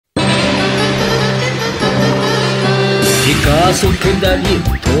かそけだり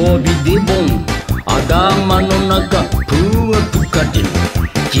飛びでぼん頭の中ぷわぷかり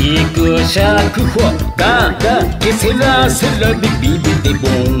ギクシャクフォガガケセラセラビビビでぼ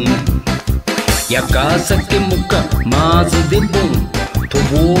んやかさけもかまずでぼんと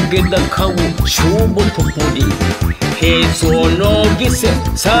ぼげだ顔しょうぼとぽりへそのげせ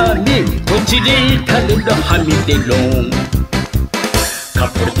さみとちりかれだはみでろんカ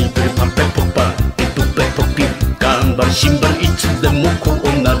ポリピプリパンペポパピプペポピ頑張るシンバルいつでもこ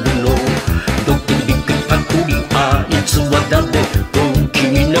うなるのドキリビクリパクリあいつは誰大き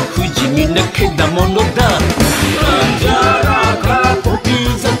な不死身なけだものだなんじゃらかポピ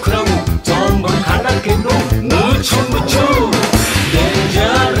ーザクラウン存分からけどむちゅむちゅデンジャ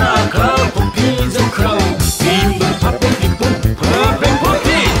ラかポピーザクラウンビンブパポピポパペポピ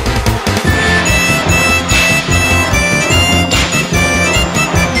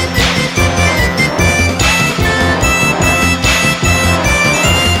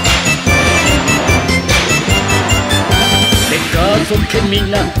そけみ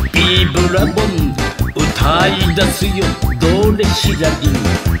なビブラボン歌い出すよどれしらり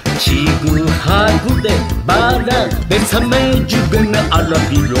ちぐはぐでバラベサメジュベメアラ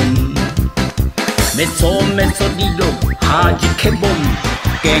ビロンメソメソリロはじけぼん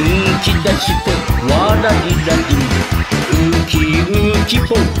元気出してわらりらりウキウキ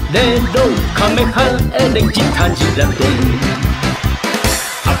ポレロカメハエレキタジラドン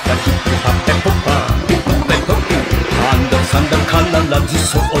ハパヒプハペポパピポペポピサンダ必ず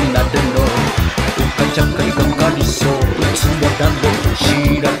そうなるのうかちゃかりがかりそういつもだろし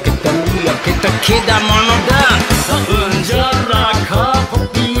らけたにやけたけだものだうんじゃらかポ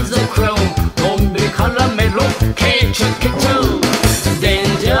ピーザクラウンのんびりからめろケチュケチュデン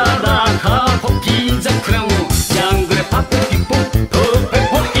ジャラかポピーザクラウンジャングルパポピポポペ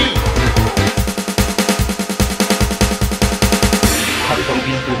ポピハポ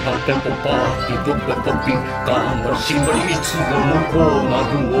ピポパペポパピポペポピ頑張るシンバルいつでもこうな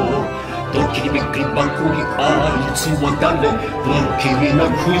るのドキリビックリバクリあいつは誰不気味な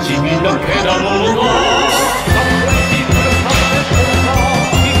不死身なけだものだ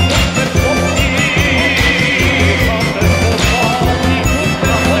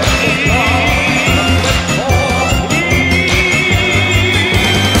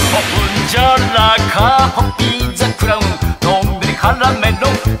ポピーザクラウンのんびり絡めろ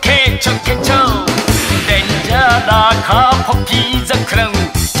ケチョケチョデンジャラかポピーザクラウンジ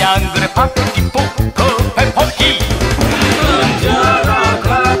ャングルパピピポポペポピデンジャラ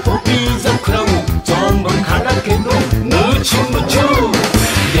かポピーザクラウン存分からけどムチュムチュ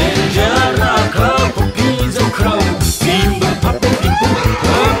デンジャラかポピーザクラウンビンブパピピポ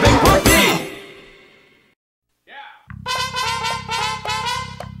ポペポピ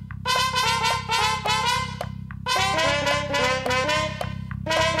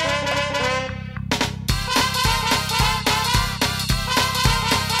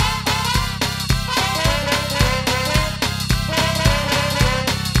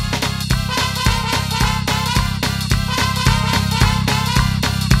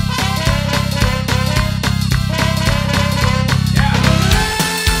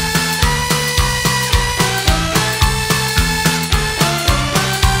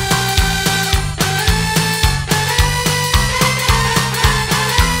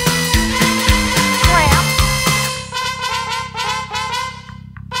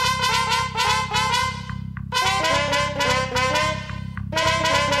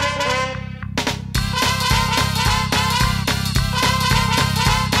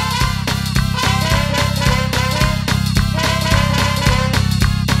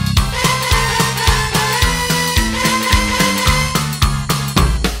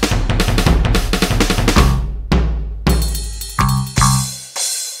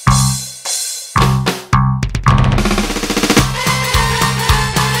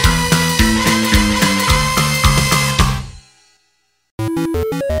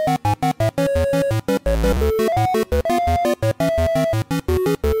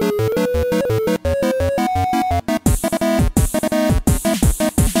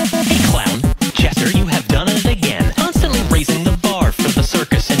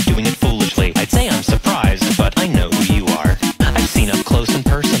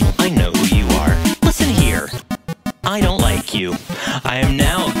I am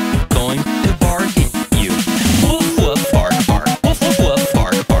now going to bark at you. Woof woof bark bark. Woof woof woof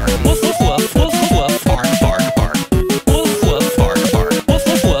bark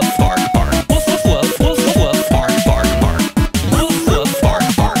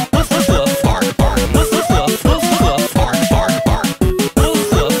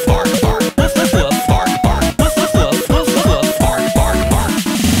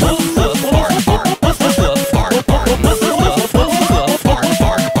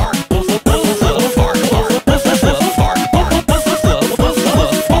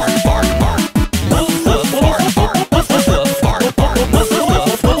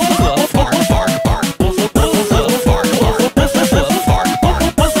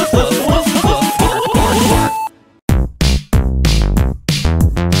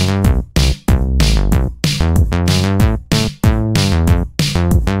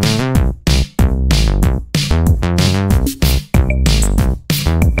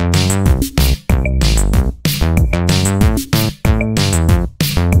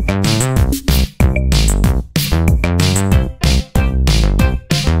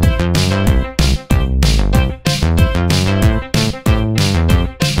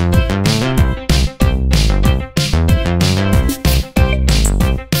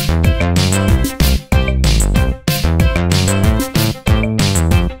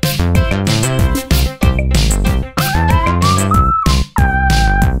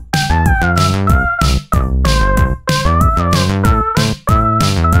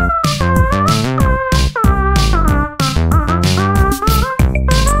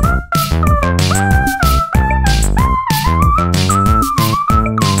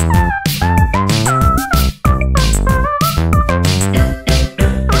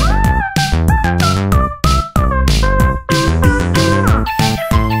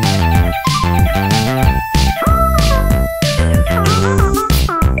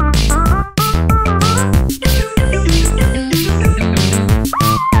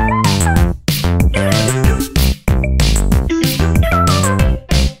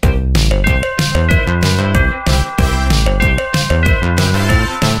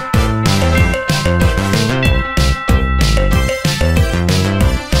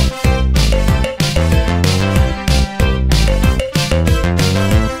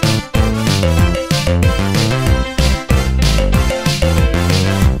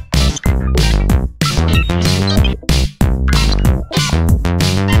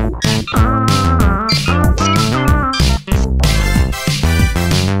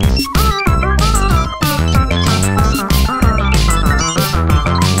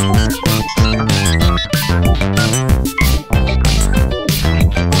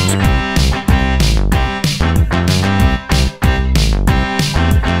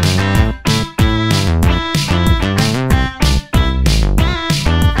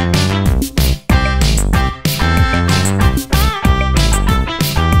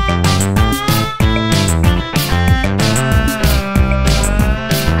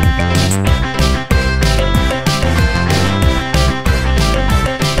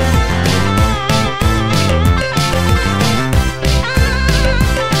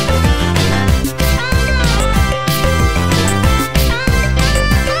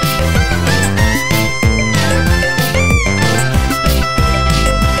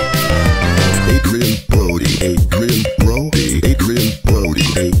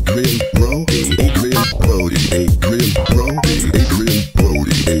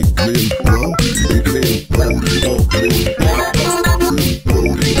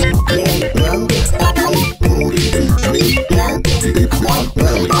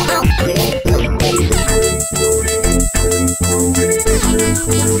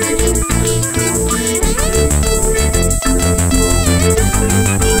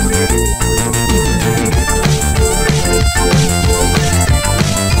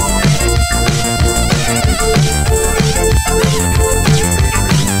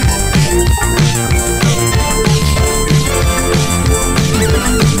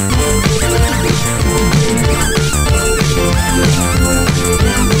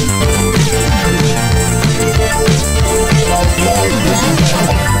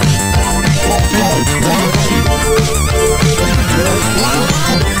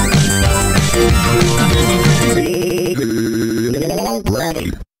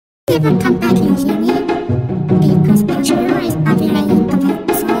Never come back, you hear me? Because I'm sure it's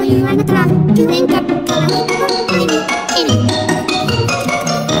unreliable. So you are not allowed to enter.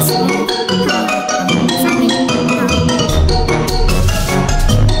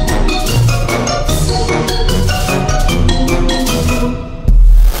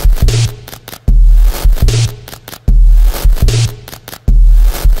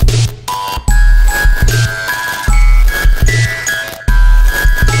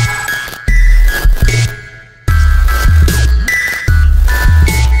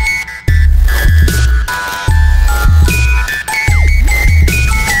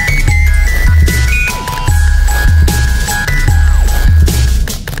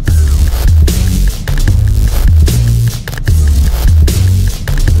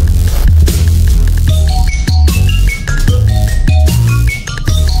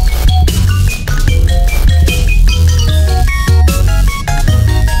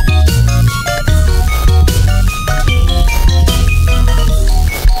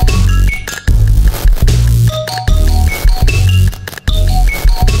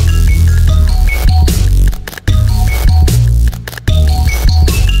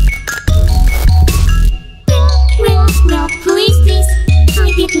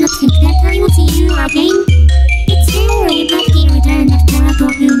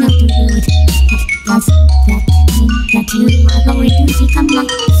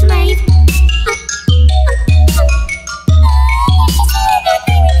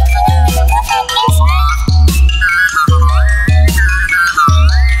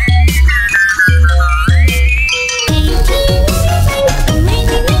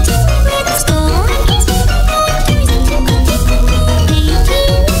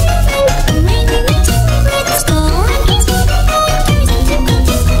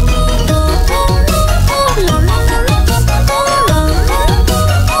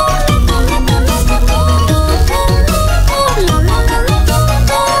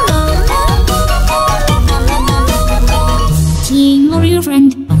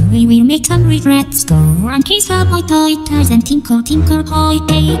 Tinkle, tinkle, toy,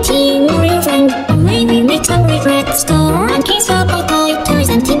 18 real friend. Only we make some regrets. Go and kiss up our toy toys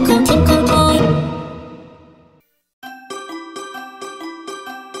and tinkle, tinkle, toy.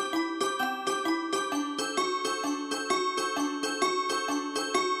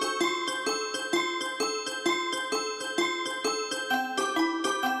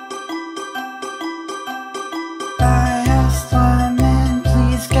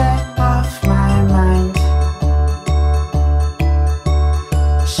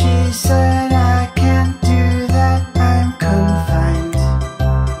 Said I can't do that, I'm confined.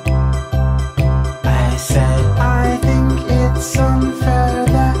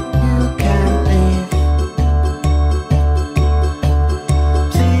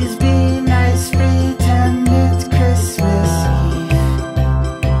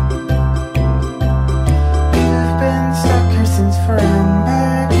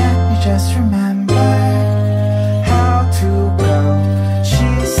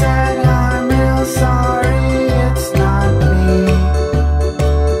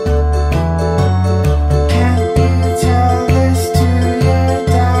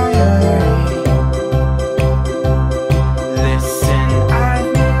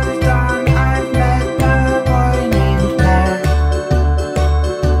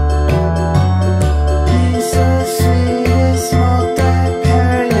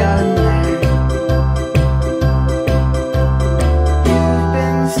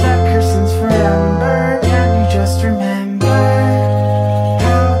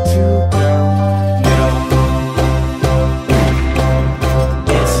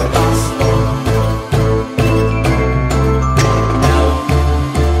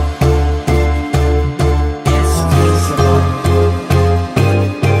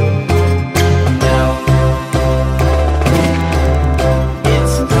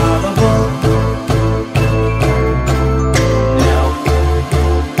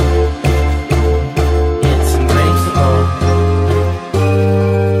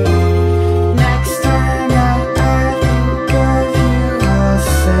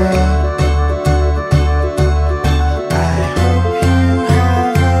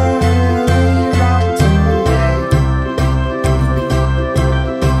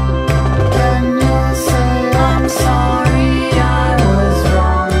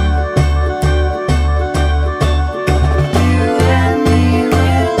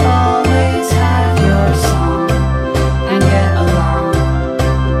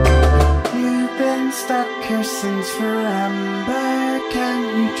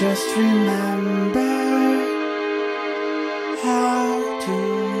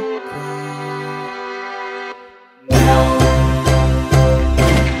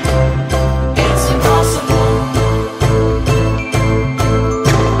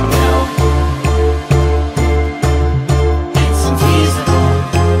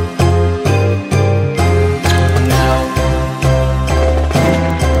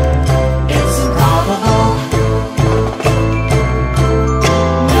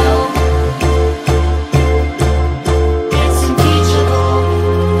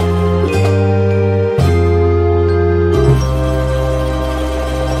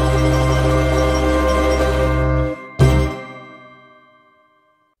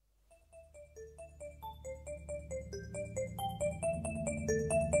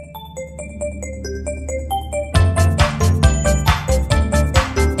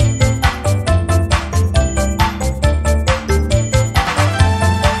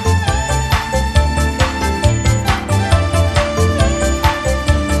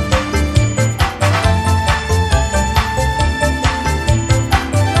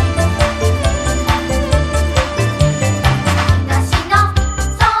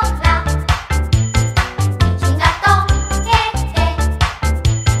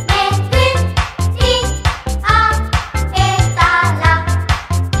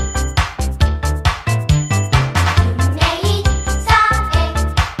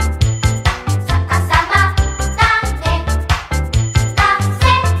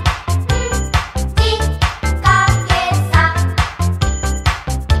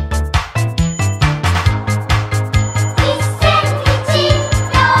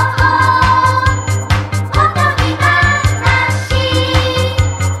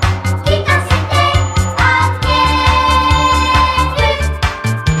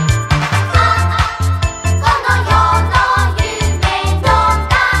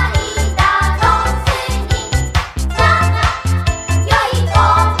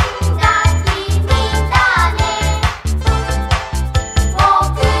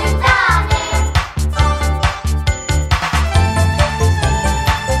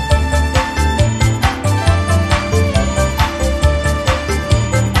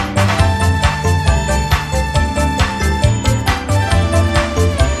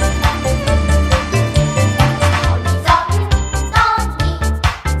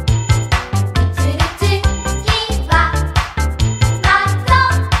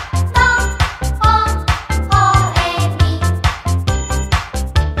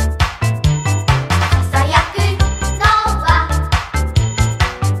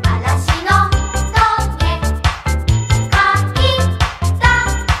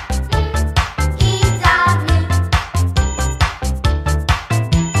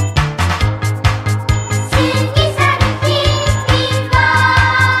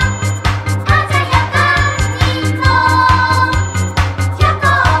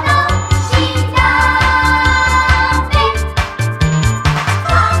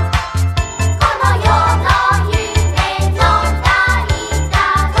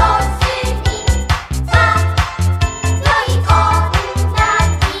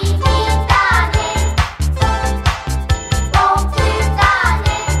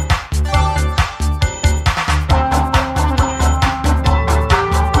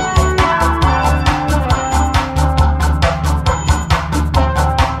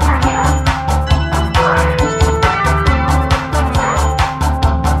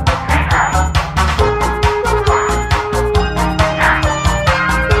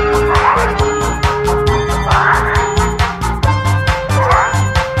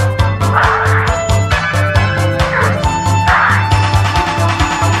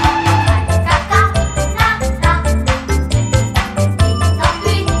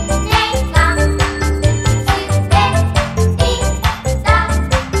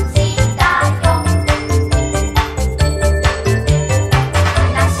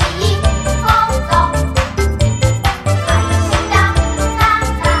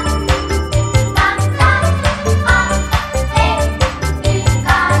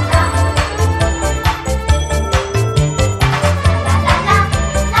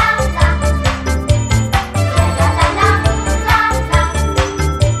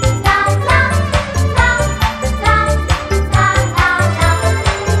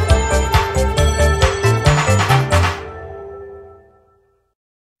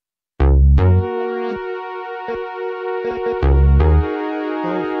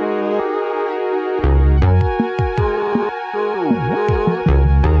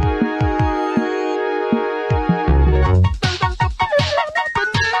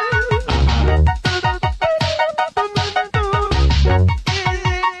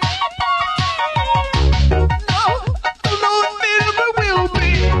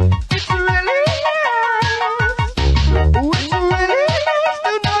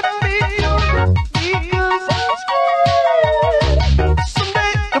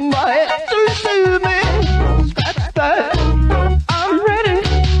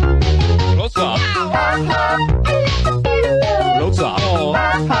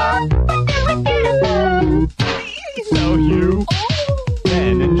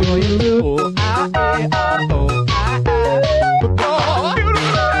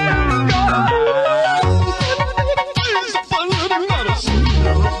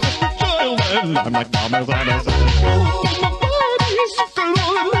 I'm like mama's on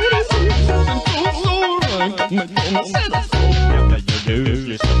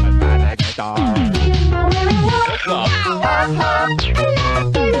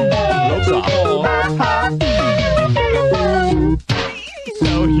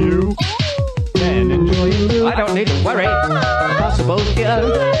So you can enjoy it. I don't need to worry about possible fear.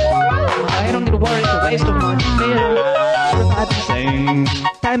 I don't need to worry, it's a waste of my fear. I've been saying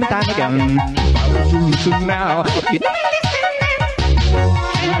time and time again, why would you listen now? You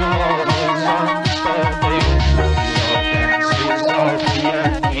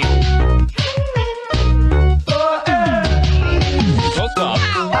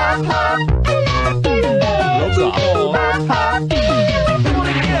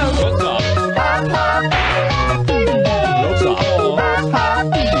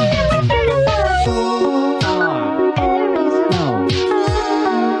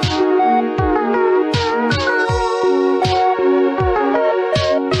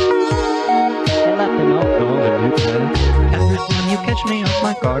don't catch me off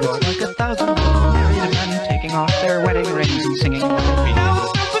my guard, it's like 1,000 married men taking off their wedding rings and singing.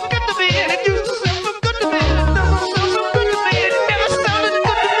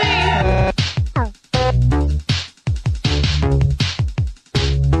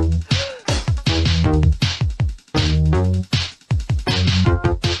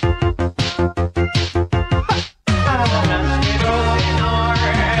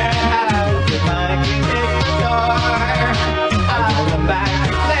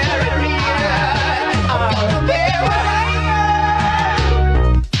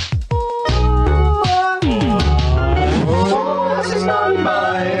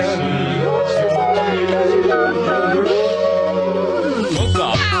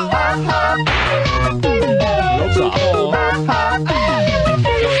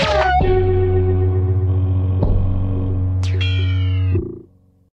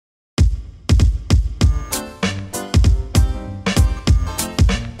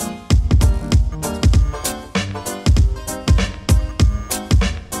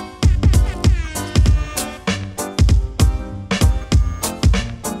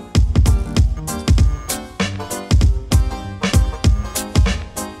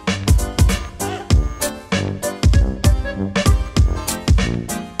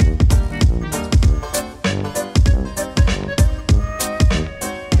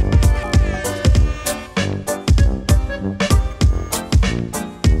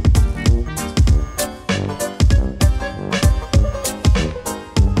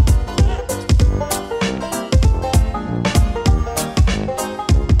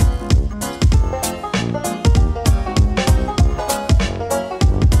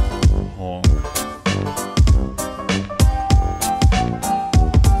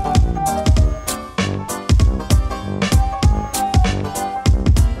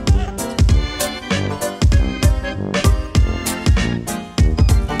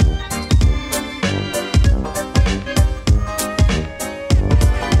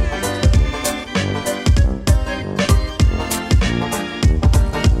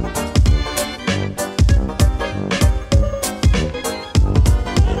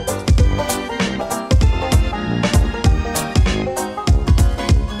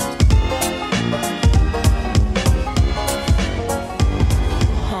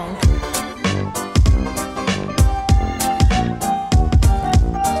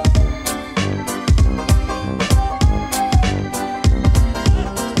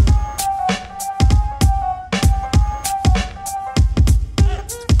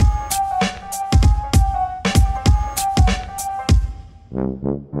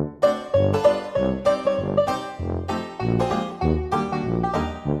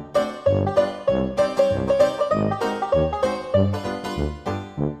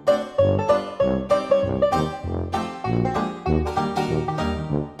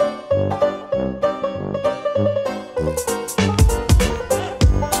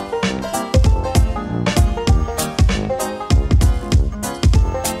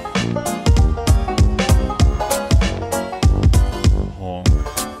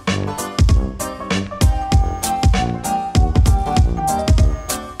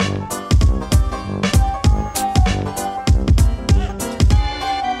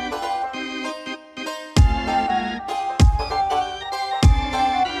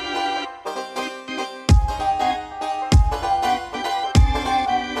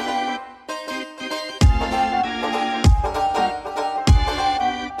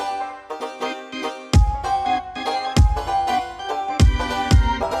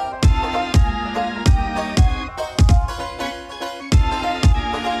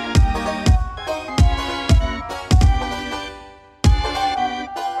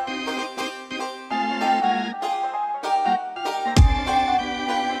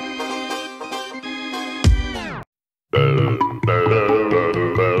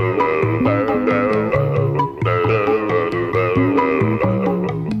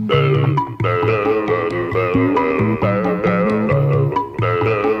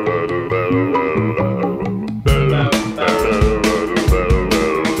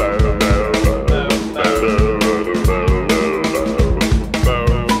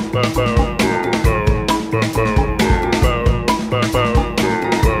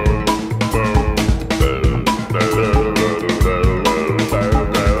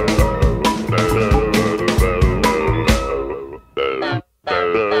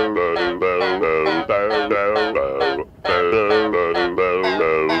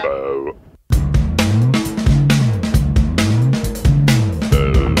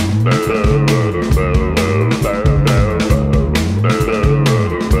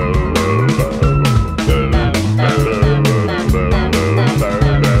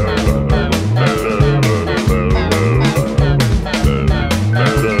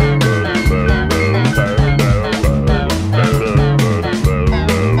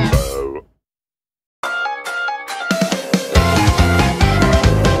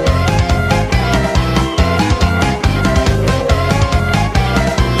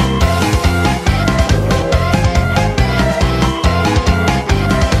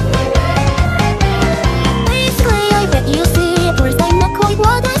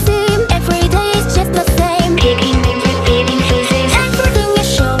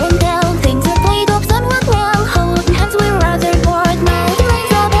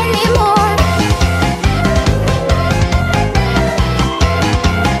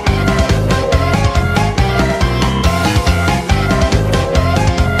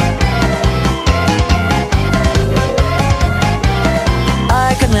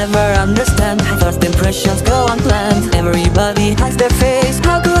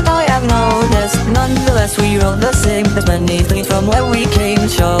 the same. There's many things from where we came.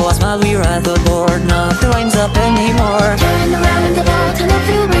 Show us while we ride the board, not the reins up anymore. Turn around the ball till if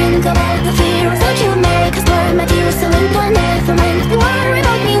you ring about the fears that you make us burn my tears so in one never mind. You worry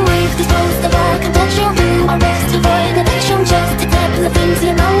about me, we've disposed of all conventional view. Our best to avoid addiction, just accept the things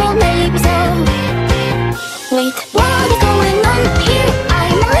you know will make me so. Wait, what is going on here?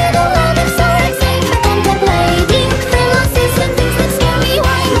 I'm a little out of sorts, safe and contemplating philosophies and things that scare me.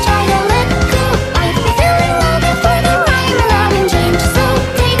 Why am I trying to let go? I've been feeling all that for the rhyme and loving change. So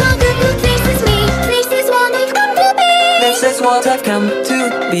take a good look, this is me. This is what I've come to be. This is what I've come to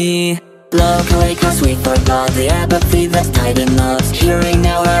be. Love like us, we forgot the apathy that's tied in knots. Hearing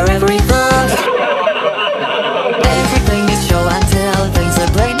now our every thought. Everything is show and tell. Things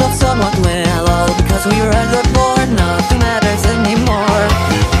are played off somewhat well, all because we were at the board. Nothing matters anymore.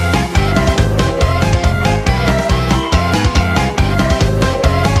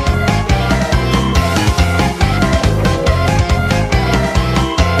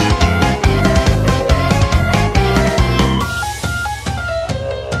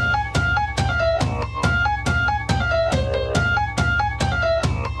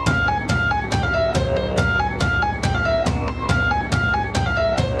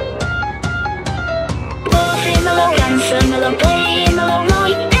 Mellow play, mellow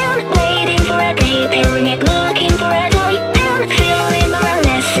noise, and waiting for a day, pairing it, looking for a joy, and feeling the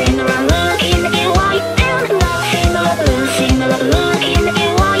restless, looking to get white, and nothing, looking to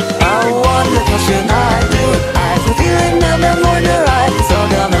get white. I wonder what should I do? I've been feeling now the more the right. It's all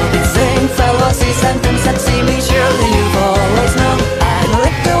gonna be same fallacy sentence that see me. Surely you've always known I'm a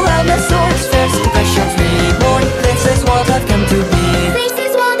little out of sorts. First impressions reborn. This is what I've come to be. This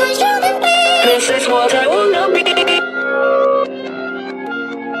is what I shouldn't be. This is what I wanna be.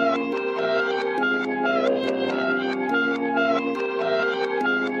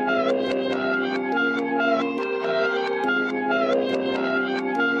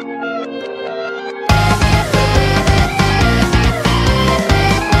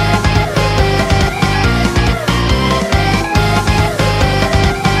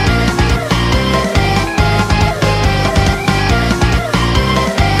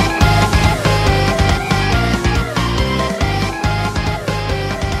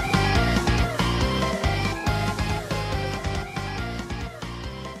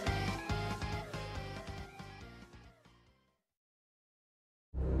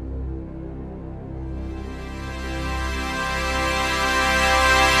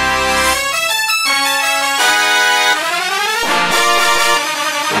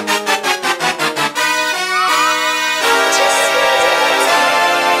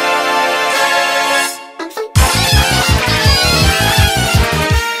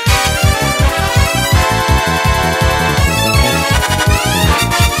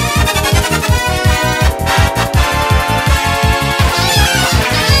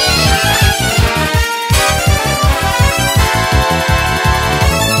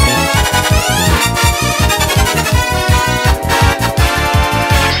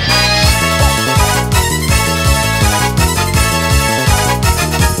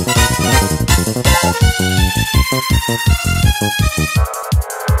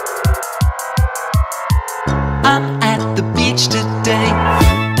 I'm at the beach today,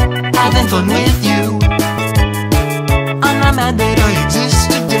 having fun with you. I'm not mad that I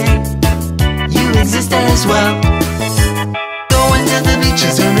exist today, you exist as well. Going to the beach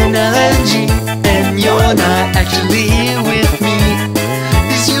is an analogy, and you're not actually here with me.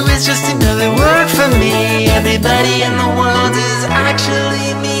 This you is just another word for me. Everybody in the world is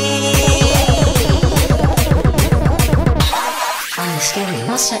actually me. Scary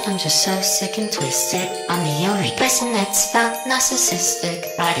monster, I'm just so sick and twisted. I'm the only person that's felt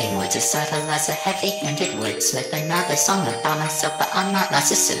narcissistic. Writing words to cyclize a heavy-handed wordsmith. Another song about myself, but I'm not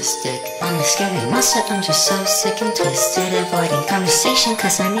narcissistic. I'm the scary monster, I'm just so sick and twisted. Avoiding conversation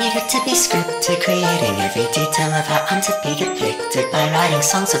cause I need it to be scripted. Creating every detail of how I'm to be depicted by writing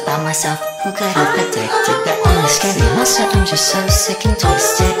songs about myself. Who could have predicted that? I'm the scary monster, I'm just so sick and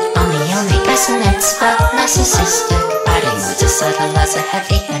twisted. I'm the only person that's felt narcissistic. Writing words to cyclize a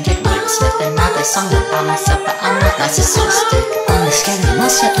heavy-handed wordsmith. Another song about myself, but I'm not narcissistic. I'm the scary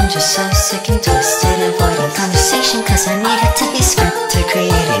monster, I'm just so sick and twisted. Avoiding conversation cause I need it to be scripted.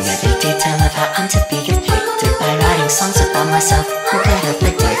 Creating every detail of how I'm to be depicted by writing songs about myself. Who could have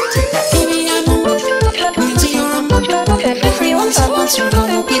predicted that? Baby, I know means you're a monster. Everyone's a monster,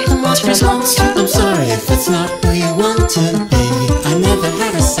 gonna be the monster's monster. I'm sorry if it's not who you want to be. I never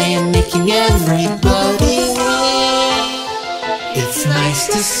had a say in making everybody. It's nice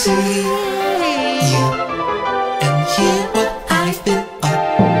to see you and hear what I've been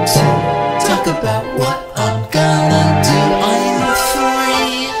up to. Talk about what I'm gonna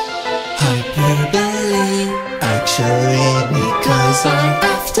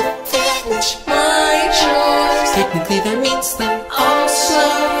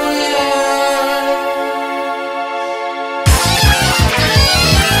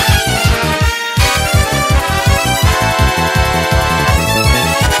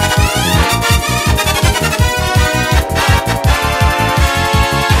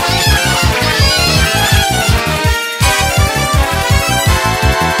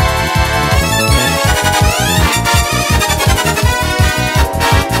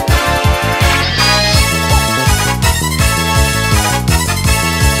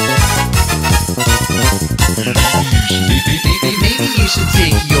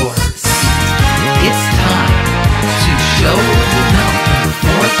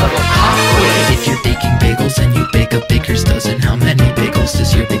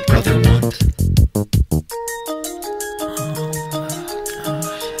brother want?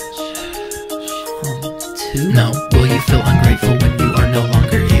 Now, will you feel ungrateful when you are no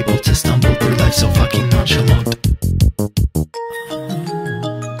longer able to stumble through life so fucking nonchalant?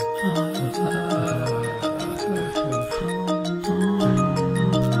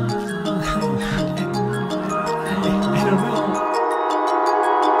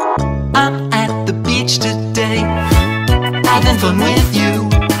 I'm at the beach today, having fun with you.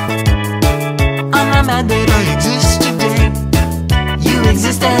 I'm not mad that I exist today, you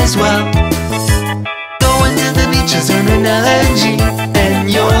exist as well. Going to the beach is an analogy, and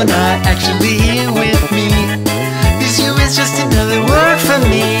you're not actually here with me. This you is just another word for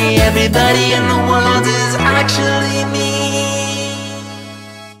me. Everybody in the world is actually me.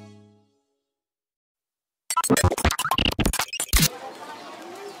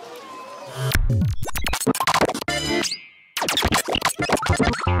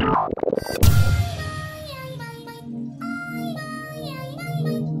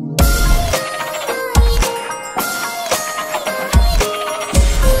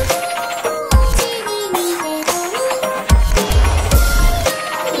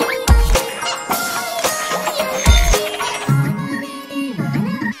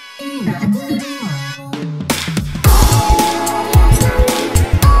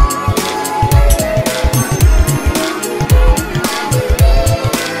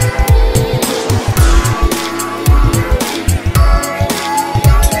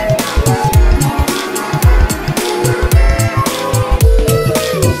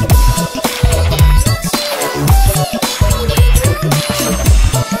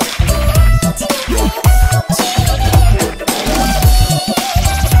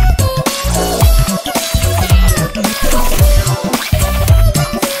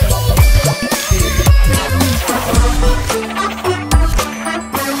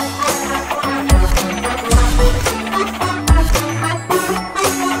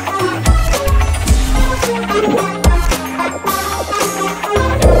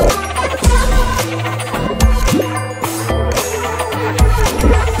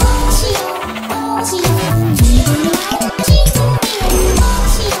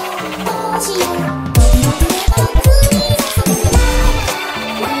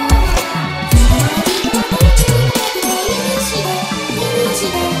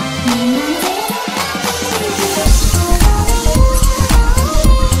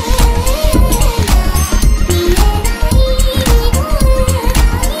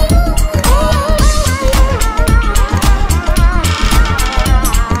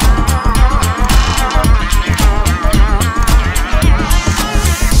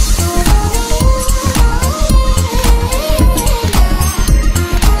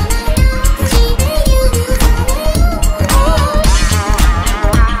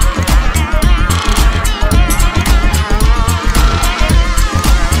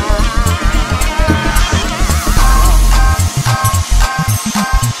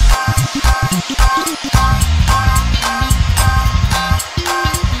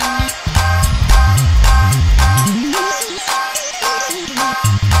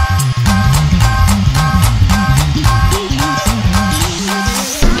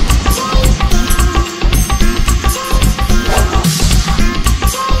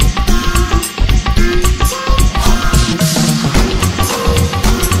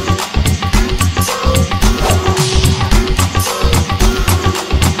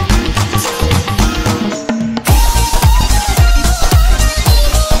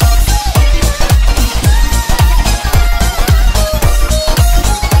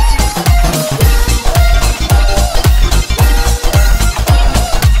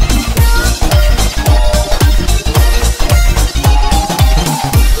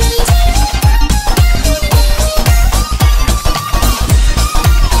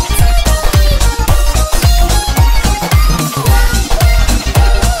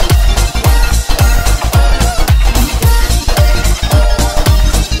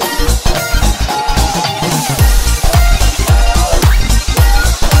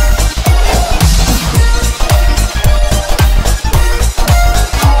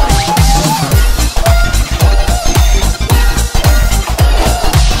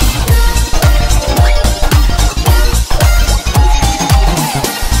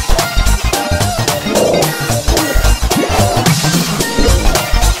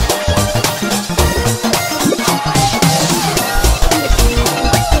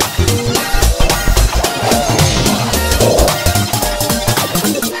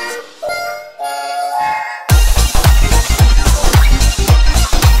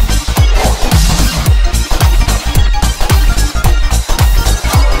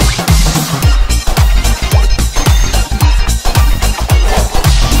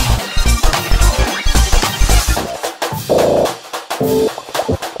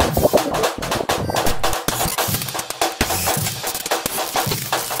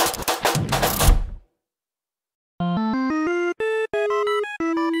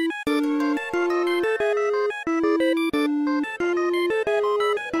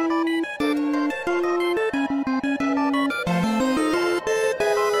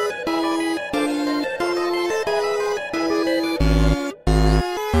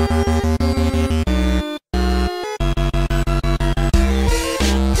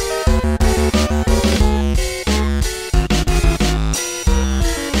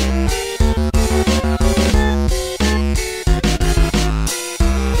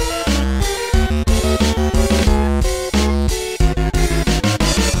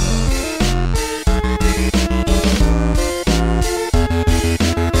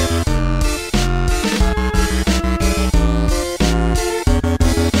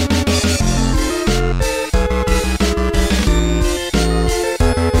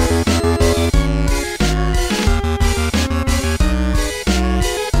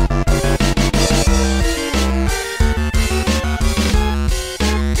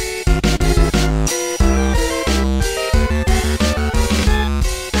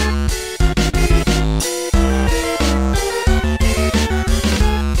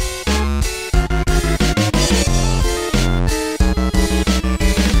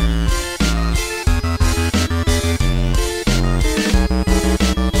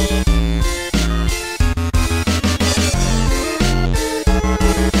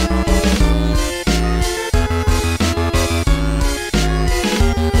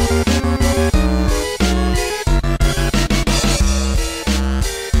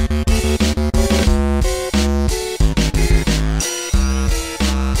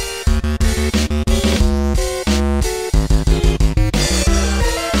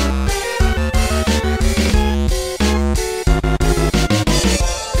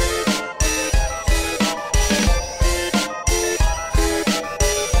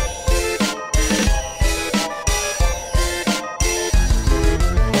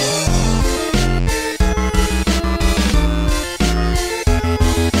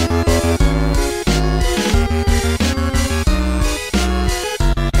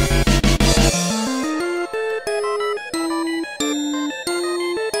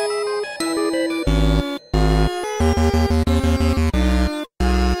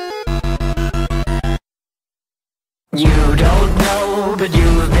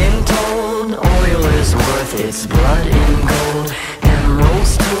 It's blood in gold,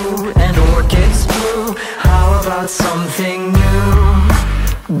 emeralds too, and orchids blue. How about something new?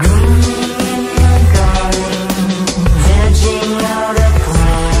 Gumi in the garden, vegging out a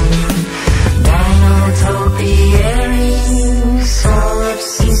plan. Dinotopiary,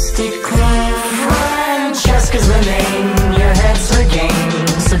 solipsistic clan. Francesca's the name, your head's the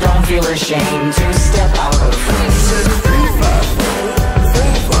game, so don't feel ashamed to step out of frame.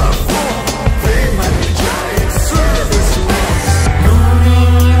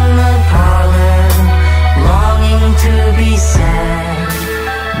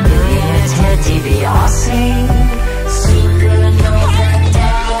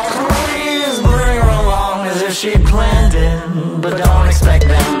 She planned it, but don't expect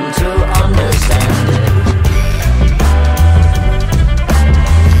them to understand it.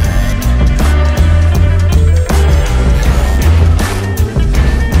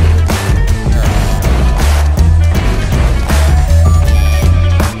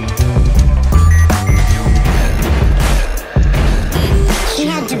 She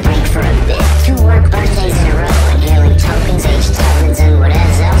had to break for a bit, 2 work birthdays in a row, and hailing tokens, H-tokens, and what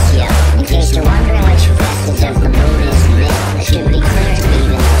else, yo. In case you're wondering which vestige of the Buddhist myth, it should be clear to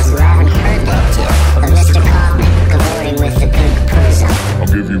even those who haven't heard that tip of Mr. Kaufman cavorting with the pink person. I'll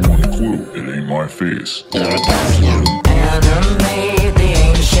give you one clue, it ain't my face. Here it goes, yo. Animate the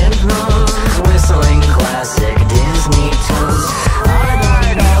ancient moons, whistling classic Disney tunes. I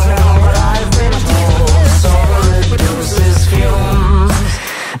don't what I've been told, so reduces fumes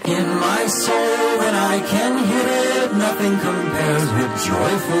in my soul when I can hit it. Nothing compares with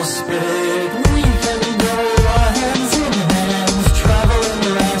joyful spirit. We can go our hands in hands, traveling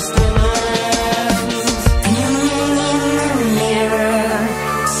lasting lands. Viewing in the mirror,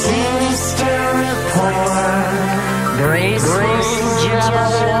 sinister rapport, graceful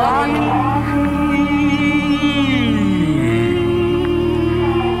Jabberwocky.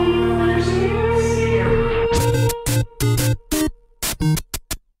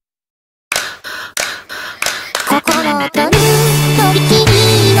 心躍るとびきり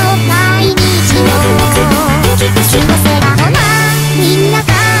の毎日を幸せだほなみんな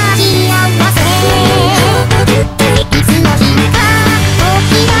かじ合わせいつの日か大き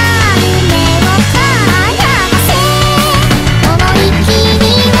な夢を叶わせ思い切り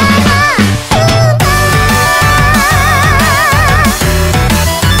は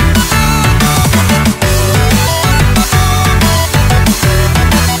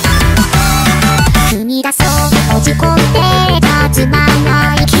踏み出そう落ち込んでたつまん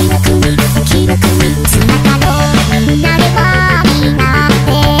ない記録に繋がろうみんなで輪になって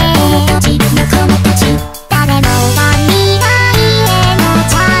友達仲間たち誰もが未来への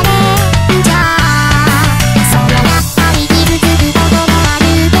チャレンジャーそりゃやっぱり傷つくこともある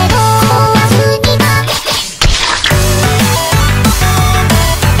けど壊すには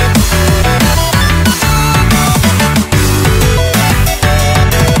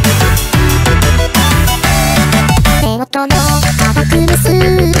手元の肩くるす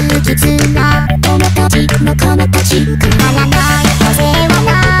絆友達仲間たちくだらない風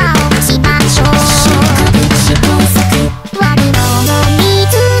は直しましょう試行錯悪者見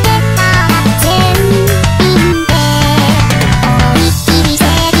つけたら全員で思いっきり正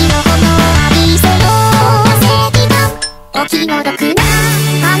義の炎浴びせよう正義感お気の毒な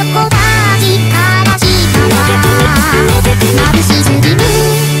あの子たちからしたら眩しすぎる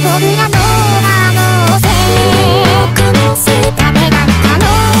僕らの可能性ダメなんかの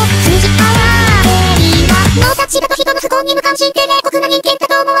筋から平和の立場と人の不幸に無関心で冷酷な人間だ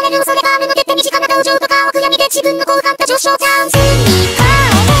と思われる恐れがあるので手短な同情とかを悔やみで自分の高感と上昇チャンスに変え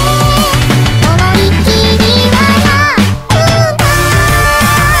思いっきり笑うんだ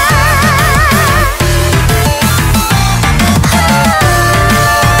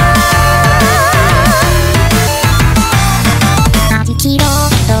味切ろう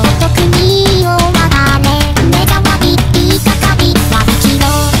道徳にを曲がれ目がわびいたかび割り切ろう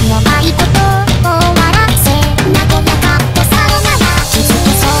弱いことを笑わせ和やかとさよなら気づけ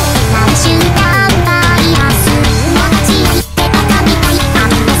そうな集団バイアス間違いってバカみたい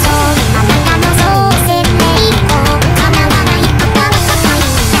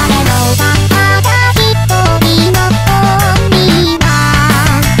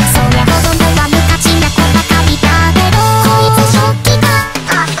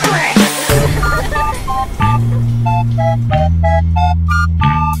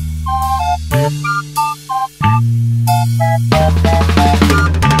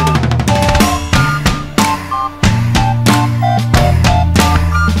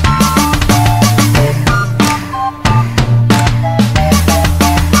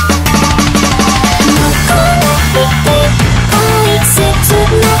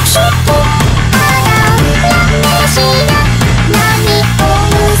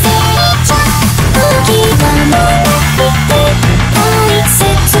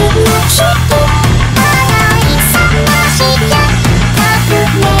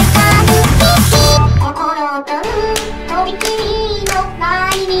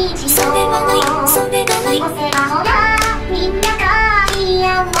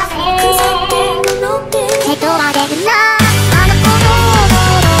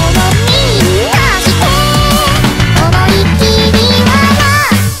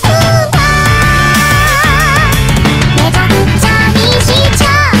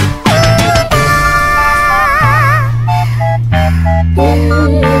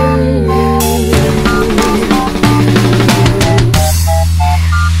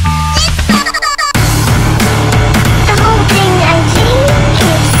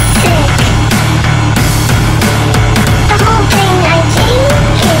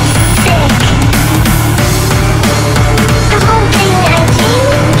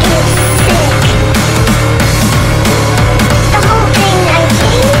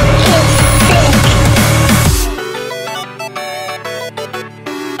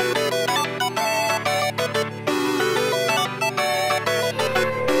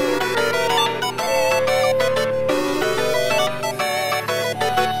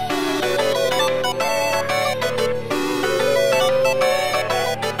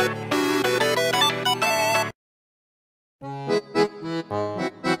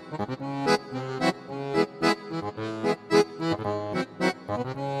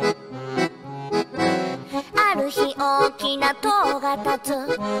きな塔が立つ。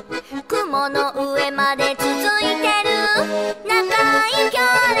雲の上まで続いてる。長い行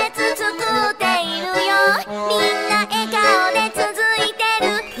列作っているよ。みんな笑顔で続いてる。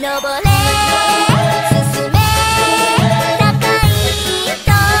登れ進め高い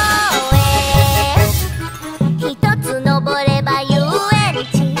塔へ。一つ登れば遊園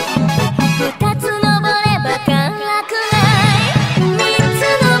地、二つ登れば歓楽街、三つ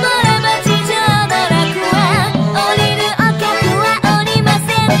登れば地上の楽園。降りるお客はおりませ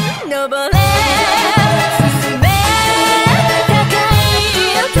ん。登れ進め高い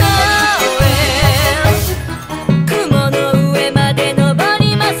塔へ。雲の上まで登り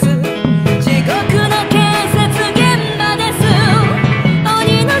ます。地獄の建設現場です。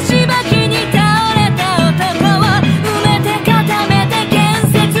鬼のしばきに倒れた男は埋めて固めて建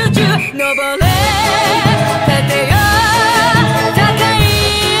設中。登れ立てよ高い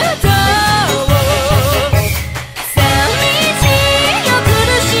塔を。寂しいよ苦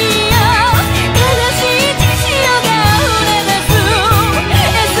しいよ悲しい血潮が溢れ出す。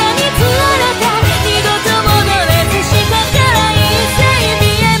餌に釣られた二度と戻れず、下から一切見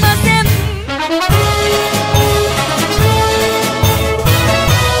えません。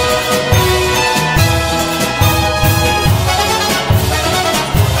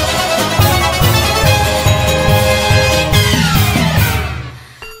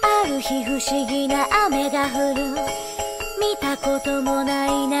ある日不思議な雨が降る。見たこともな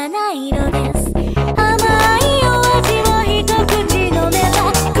い七色です。甘いお味を一口飲めば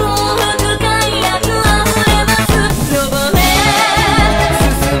幸福快楽あふれます。登れ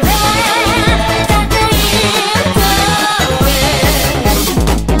進め高い塔へ。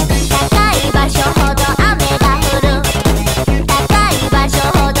高い場所ほど雨が降る。高い場所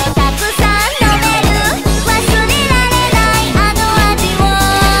ほどたくさん飲める。忘れられないあの味を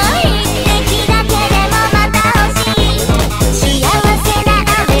一滴だけでもまた欲しい。幸せな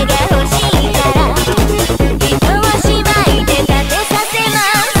雨が欲しいから、人を縛いて立てさせま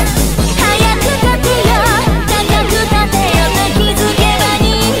す。早く立てよ高く立てよと気づけば人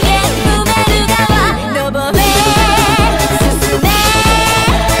間埋める側。登れ進め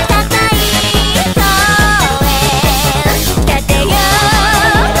高い塔へ。立てよ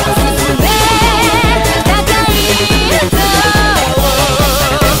進め高い塔を。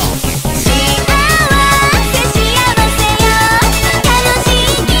幸せ幸せよ楽し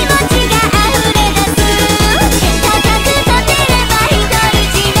い気持ちが溢れ出す。高く立てれば独り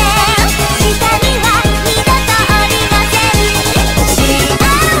占め、下には二度と降りません。幸せ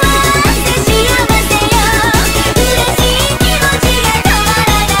幸せよ嬉しい気持ちが止ま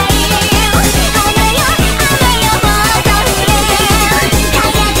らない。雨よ雨よもっと降れ。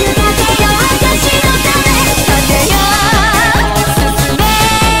早く立てよ私のため。立てよ進め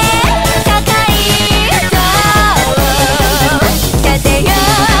高い塔を。立てよ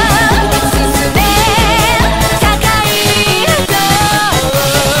進め高い塔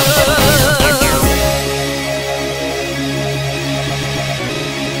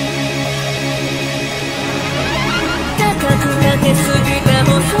高く立てすぎた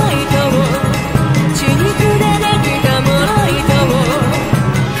細い塔を、血肉でできた脆い塔を。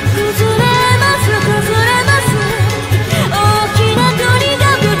崩れます崩れます。大きな鳥が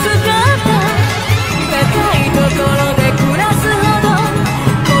ぶつかった。高いところで暮らすほど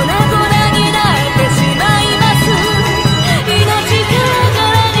粉々になってしまいます。命か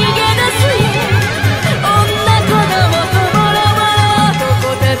ら逃げ出すよ女子供とボロボロ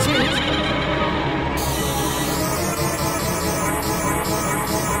男たち。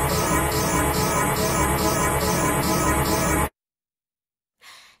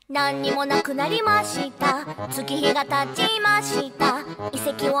何にもなくなりました。月日が経ちました。遺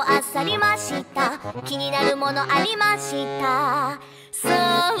跡をあっさりました。気になるものありました。それ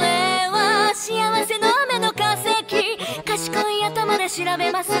は幸せの雨の化石。賢い頭で調べ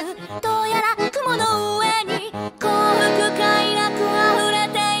ます。どうやら雲の上に幸福快楽あふれ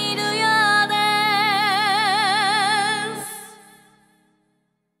ているようで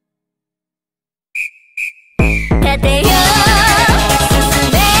す。立てよ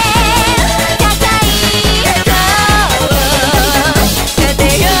進め高い塔を。立て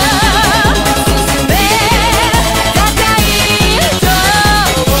よ進め高い塔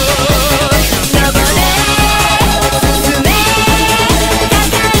を。登れ進め高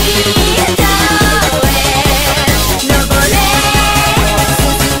い塔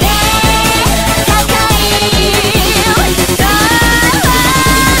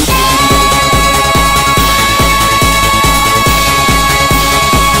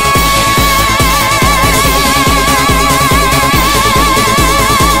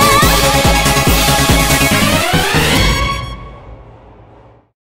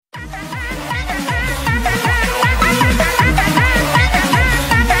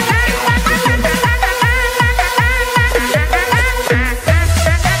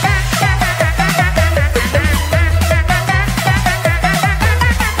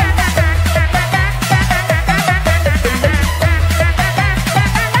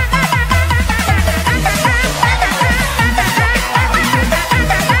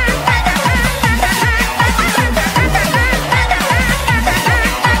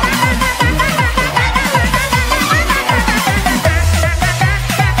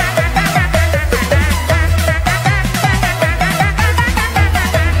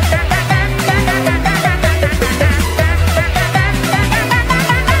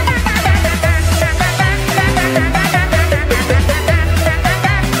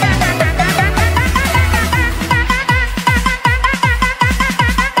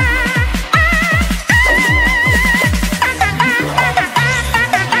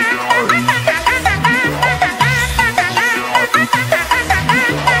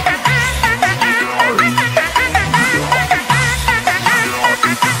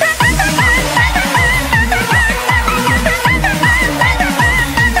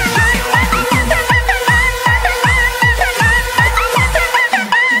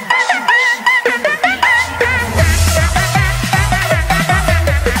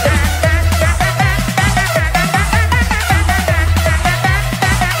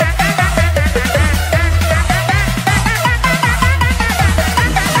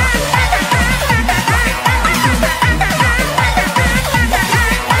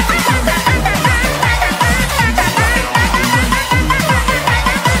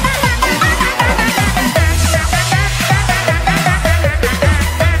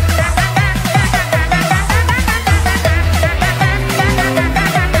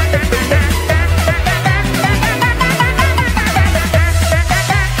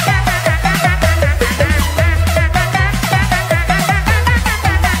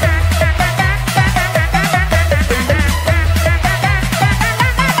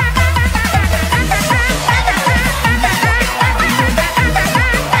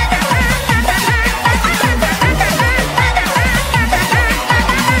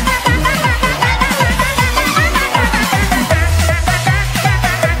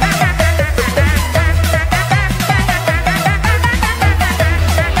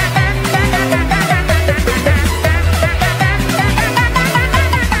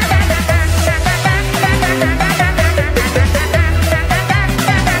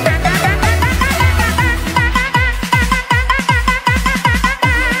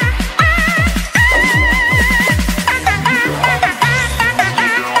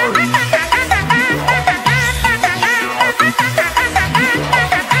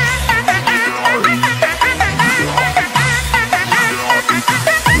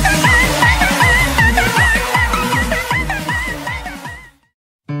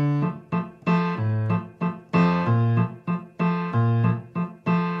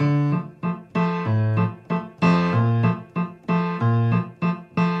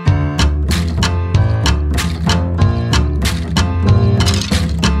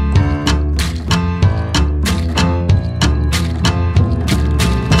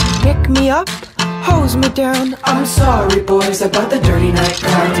Pick me up, hose me down. I'm sorry boys about the dirty night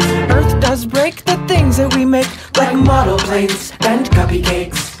clouds. Earth does break the things that we make, like model planes and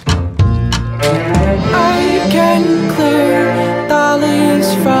cupcakes. I can clear the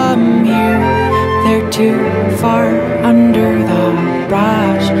leaves from here. They're too far under the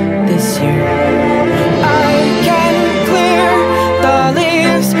brush this year. I can clear the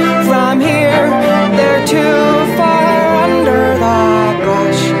leaves from here. They're too far under the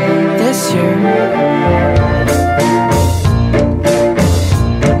brush this year.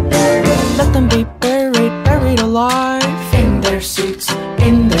 Let them be buried, buried alive in their suits,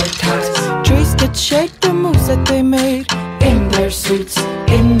 in their ties. Trees that shake the moves that they made in their suits,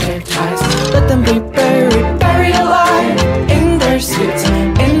 in their ties. Let them be buried, buried alive in their suits,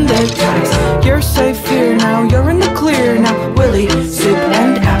 in their ties. You're safe here now, you're in the clear now. Willy, soup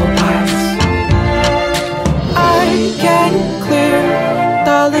and apple pies. I can clear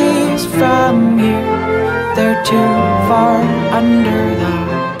the leaves from here. They're too far under the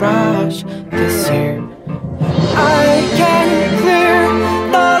brush this year. I can clear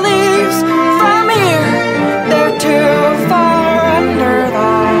the leaves from here. They're too far under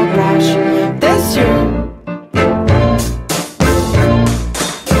the brush this year.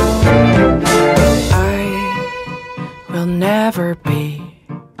 I will never be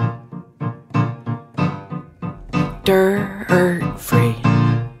dirt free.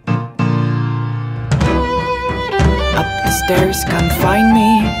 Up the stairs, come find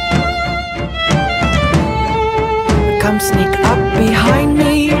me. Come sneak up behind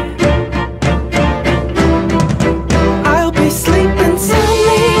me. I'll be sleeping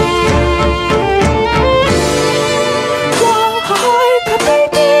soundly. Like a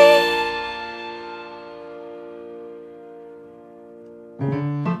baby.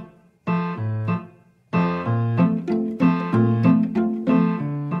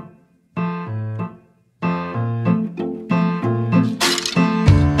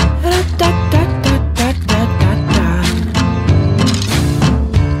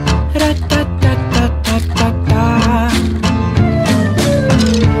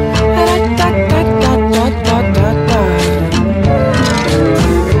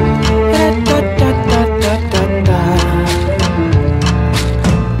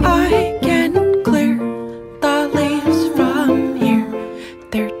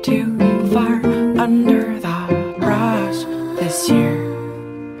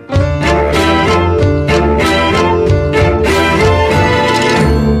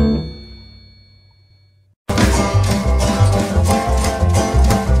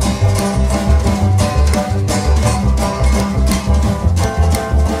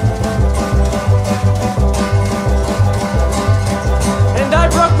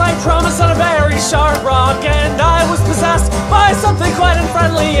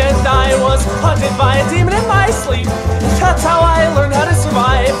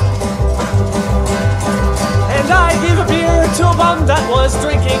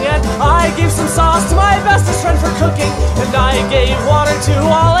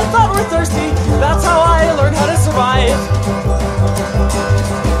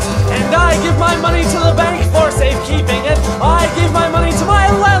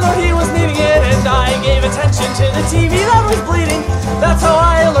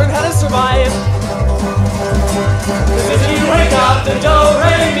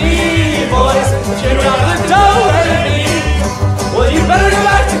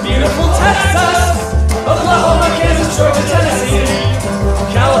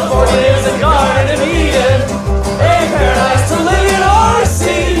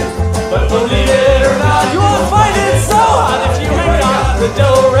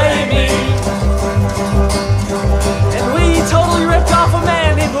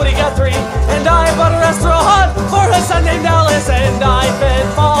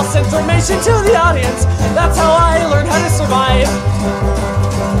 Information to the audience. That's how I learned how to survive.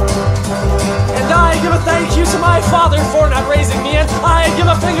 And I give a thank you to my father for not raising me, and I give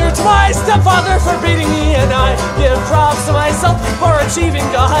a finger to my stepfather for beating me, and I give props to myself for achieving.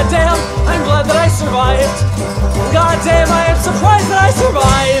 Goddamn, I'm glad that I survived. Goddamn, I am surprised that I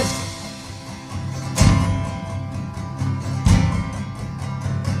survived.